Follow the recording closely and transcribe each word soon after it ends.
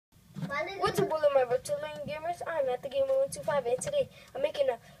What's up, all of my reptilian gamers? I'm at the Gamer125, and today I'm making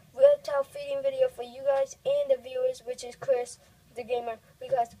a reptile feeding video for you guys and the viewers, which is Chris, the gamer,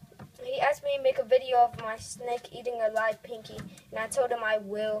 because he asked me to make a video of my snake eating a live pinky, and I told him I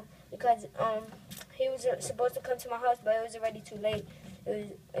will, because he was supposed to come to my house, but it was already too late.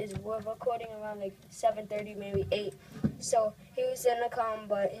 We're recording around like 7:30, maybe 8. So he was gonna come,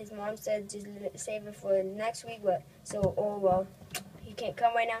 but his mom said just save it for next week. But so oh well, he can't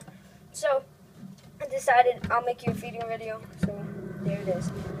come right now. So I decided I'll make you a feeding video. So there it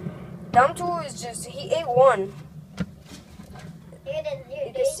is. Dumb tool is just he ate one. You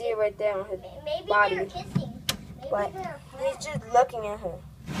can see it right there on his body. They're kissing. But he's just looking at her.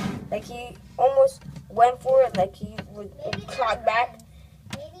 Like he almost went for it, like he would clock back.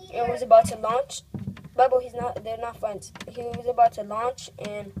 It was about to launch. Bubble, they're not friends. He was about to launch,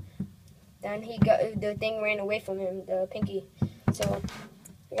 and then the thing ran away from him, the pinky. So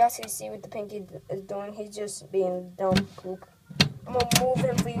you guys can see what the pinky is doing. He's just being dumb poop. I'm gonna move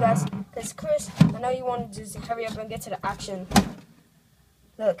him for you guys, because Chris, I know you want to just hurry up and get to the action.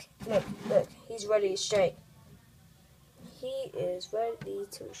 Look, he's ready to strike. He is ready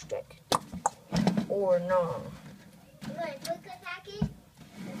to strike. Or no. You want to quick attack it?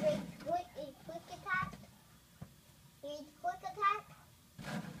 Quick attack? Quick attack?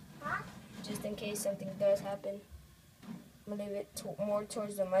 Huh? Just in case something does happen. I'm going to leave it more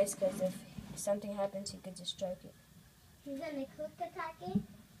towards the mice, because if something happens, he could just strike it. You're going to quick attack it?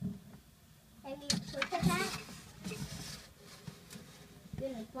 I mean quick attack? You're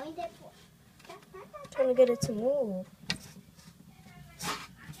going to point it for... Trying to get it to move.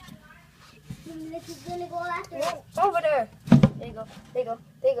 He's going to go after it. Move over there. There you go. There you go.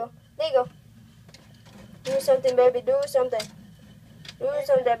 There you go. There you go. Do something, baby. Do something. Do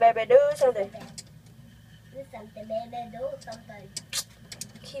something, baby. Do something. Do something, baby. Do something.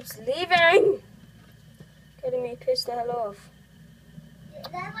 Keeps leaving. Getting me pissed the hell off.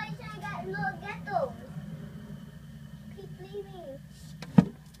 That's why you said I got little ghettos. Keep leaving.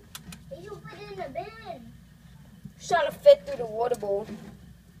 You should put it in the bin. He's trying to fit through the water bowl.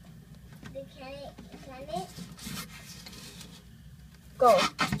 Can it? Go.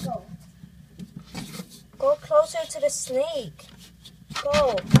 Go. Go closer to the snake.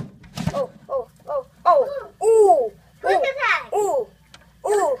 Go. Oh. Ooh. Quick attack. Ooh.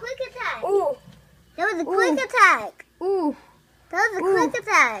 Ooh. Quick attack. Ooh. That was a quick attack. Ooh. That was a quick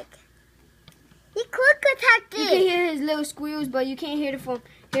attack. He quick attacked You it. can hear his little squeals, but you can't hear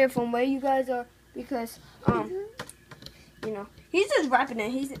it from where you guys are, because you know, he's just rapping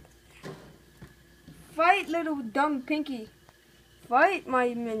it. Fight, little dumb pinky. Fight,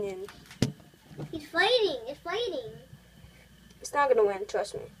 my minion. He's fighting. It's fighting. It's not gonna win,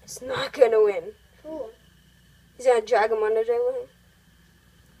 trust me. It's not gonna win. Cool. He's gonna drag him under there with him.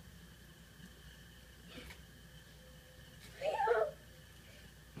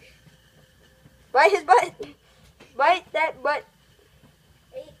 Bite his butt. Bite that butt.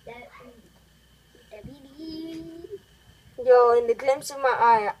 Eat that baby. Yo, in the glimpse of my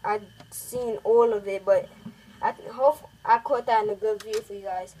eye, I've seen all of it, but I hope I caught that in a good view for you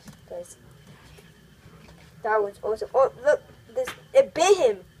guys, because that was awesome. Oh, look, it bit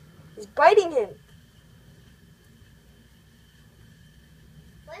him. It's biting him.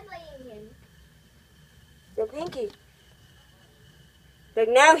 Why biting him? The pinky. Like,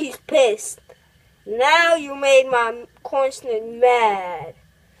 now he's pissed. Now you made my corn snake mad.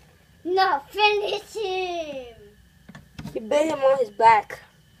 No, finish him. You bit him on his back.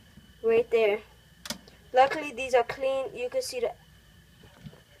 Right there. Luckily, these are clean. You can see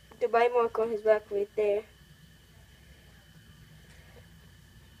the bite mark on his back right there.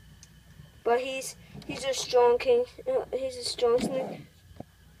 But he's a strong king. He's a strong snake.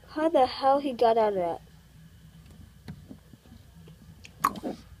 How the hell he got out of that?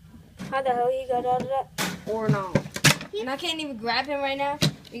 How the hell he got out of that? Or no? And I can't even grab him right now.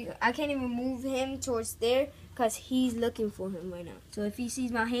 I can't even move him towards there, because he's looking for him right now. So if he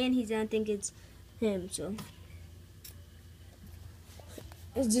sees my hand, he's gonna think it's him. So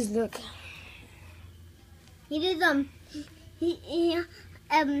let's just look. He did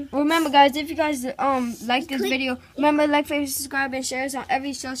Remember, guys, if you guys like this video, remember like, favorite, subscribe, and share us on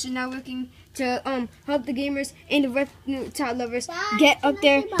every social networking to help the gamers and the reptile lovers get up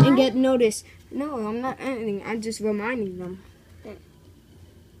there and get noticed. No, I'm not anything. I'm just reminding them.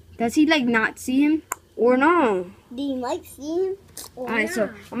 Does he like not see him or no? Do you like seeing him? Alright, so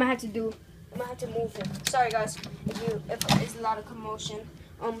I'm gonna have to move him. Sorry, guys, if there's a lot of commotion.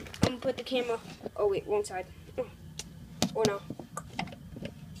 I'm gonna put the camera. Oh wait, wrong side. Or no.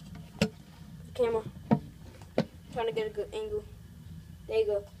 Camera. Trying to get a good angle. There you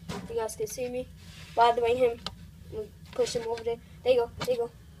go. You guys can see me bothering him. Push him over there. There you go. There you go.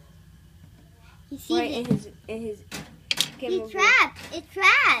 He sees Right it. in his. He's trapped. It's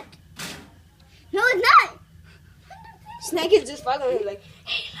trapped. No, it's not. Snake is just following him like,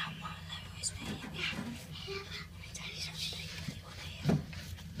 hey, Lamar, let me whisper in your ear.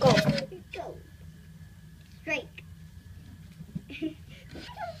 Go. Go. Drake.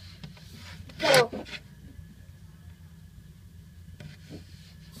 Go.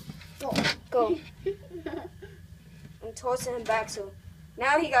 Go. Go. I'm tossing him back, so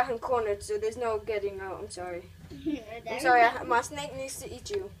now he got him cornered, so there's no getting out. I'm sorry. I'm sorry. My snake needs to eat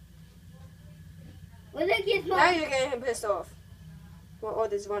you. Well, look, he's Now you're getting him pissed off. While all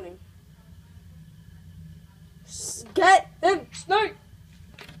this running. Get him, snake!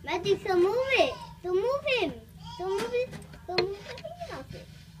 Magic, so move it. So move him. So move it. So move the thing off it.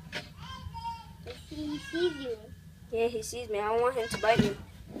 He sees you. Yeah, he sees me. I don't want him to bite me.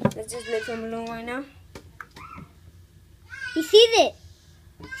 Let's just leave him alone right now. He sees it.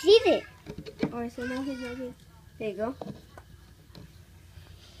 He sees it. Alright, so now he's not here. There you go.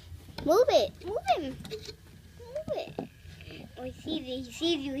 Move it. Move him. Move it. Oh, he sees it. He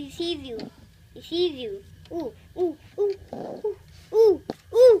sees you. He sees you. He sees you. Ooh, ooh, ooh, ooh, ooh,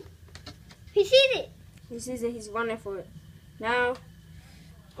 ooh. He sees it. He sees it. He's running for it. Now,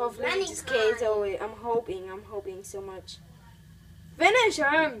 hopefully he Running just KOs away. I'm hoping so much. Finish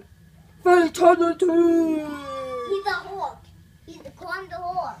him! Fatality! He's a hawk. He's the climb the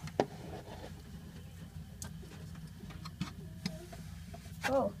hawk.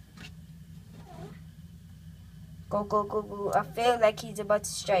 Go. Go, go, go, go. I feel like he's about to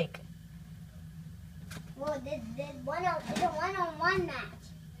strike. Well, it's a one-on-one match.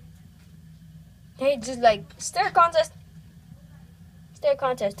 Hey, just like, stare contest. Stare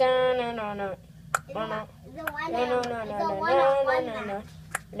contest. No, no, no, no. It's No, no. a one-on-one. No, no, no, It's no, a no, one-on-one no, no, match.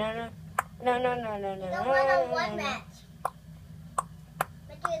 no, no. No, no, no, no, no, It's a no, one-on-one no. match.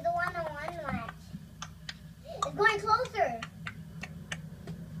 But it's a one-on-one match. It's going closer.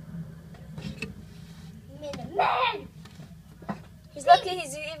 Man! He's lucky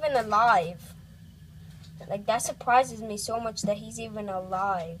he's even alive. Like, that surprises me so much that he's even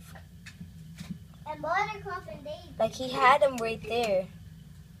alive. And Buttercup and Dave. Like, he had him right there.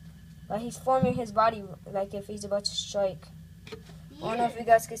 Like, he's forming his body, like, if he's about to strike. I don't know if you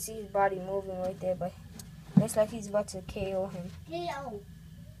guys can see his body moving right there, but looks like he's about to KO him. KO.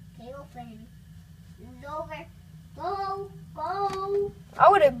 KO for him. It's over. Go. Go. I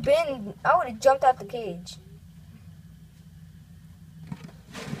would have jumped out the cage.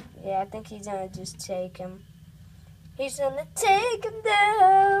 Yeah, I think he's gonna just take him. He's gonna take him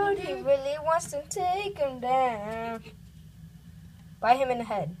down. He really wants to take him down. Bite him in the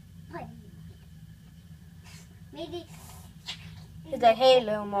head. Maybe. He's like, hey,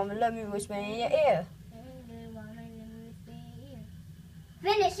 little mama, let me whisper in your ear.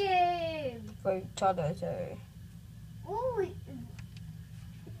 Finish him. Fatality. Ooh.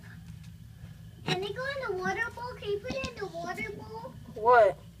 Can it go in the water bowl? Can you put it in the water bowl?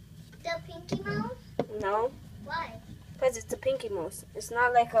 What? The Pinky Mouse? No, Why? because it's the Pinky Mouse. It's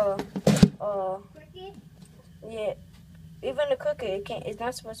not like a, Cricket? yeah. Even the cookie, it can't. It's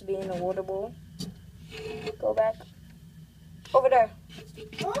not supposed to be in a water bowl. Go back. Over there.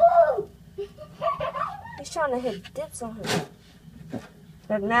 Ooh! He's trying to hit dips on him.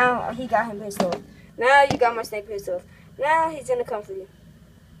 But now he got him pissed off. Now you got my snake pissed off. Now he's gonna come for you.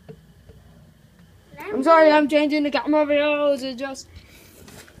 I'm sorry, I'm changing the camera videos.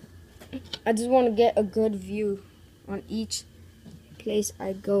 I just want to get a good view on each place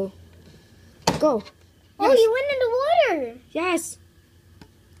I go. Go. Oh, Yes. he went in the water. Yes.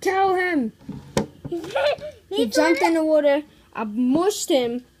 Tell him. He He jumped in the water. I mushed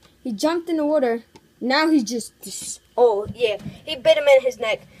him. He jumped in the water. Now he's just. Oh, yeah. He bit him in his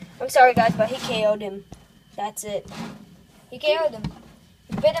neck. I'm sorry, guys, but he KO'd him. That's it. He KO'd him.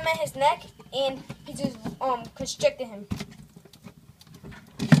 He bit him in his neck, and he just constricted him.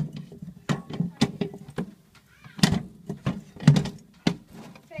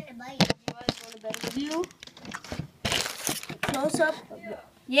 Trying to bite. You guys want a better view? Close up.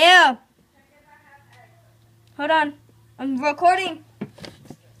 Yeah. Hold on. I'm recording.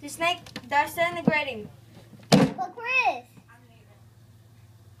 The snake disintegrating. But Chris.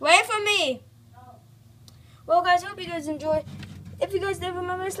 Wait for me. Well, guys, hope you guys enjoy. If you guys did,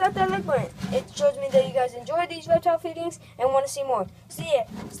 remember to slap that like button. It shows me that you guys enjoy these reptile feedings and want to see more. So yeah,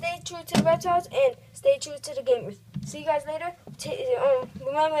 stay true to the reptiles and stay true to the gamers. See you guys later.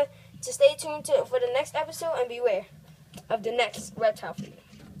 Remember to stay tuned for the next episode and beware of the next reptile feeding.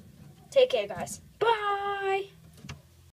 Take care, guys. Bye.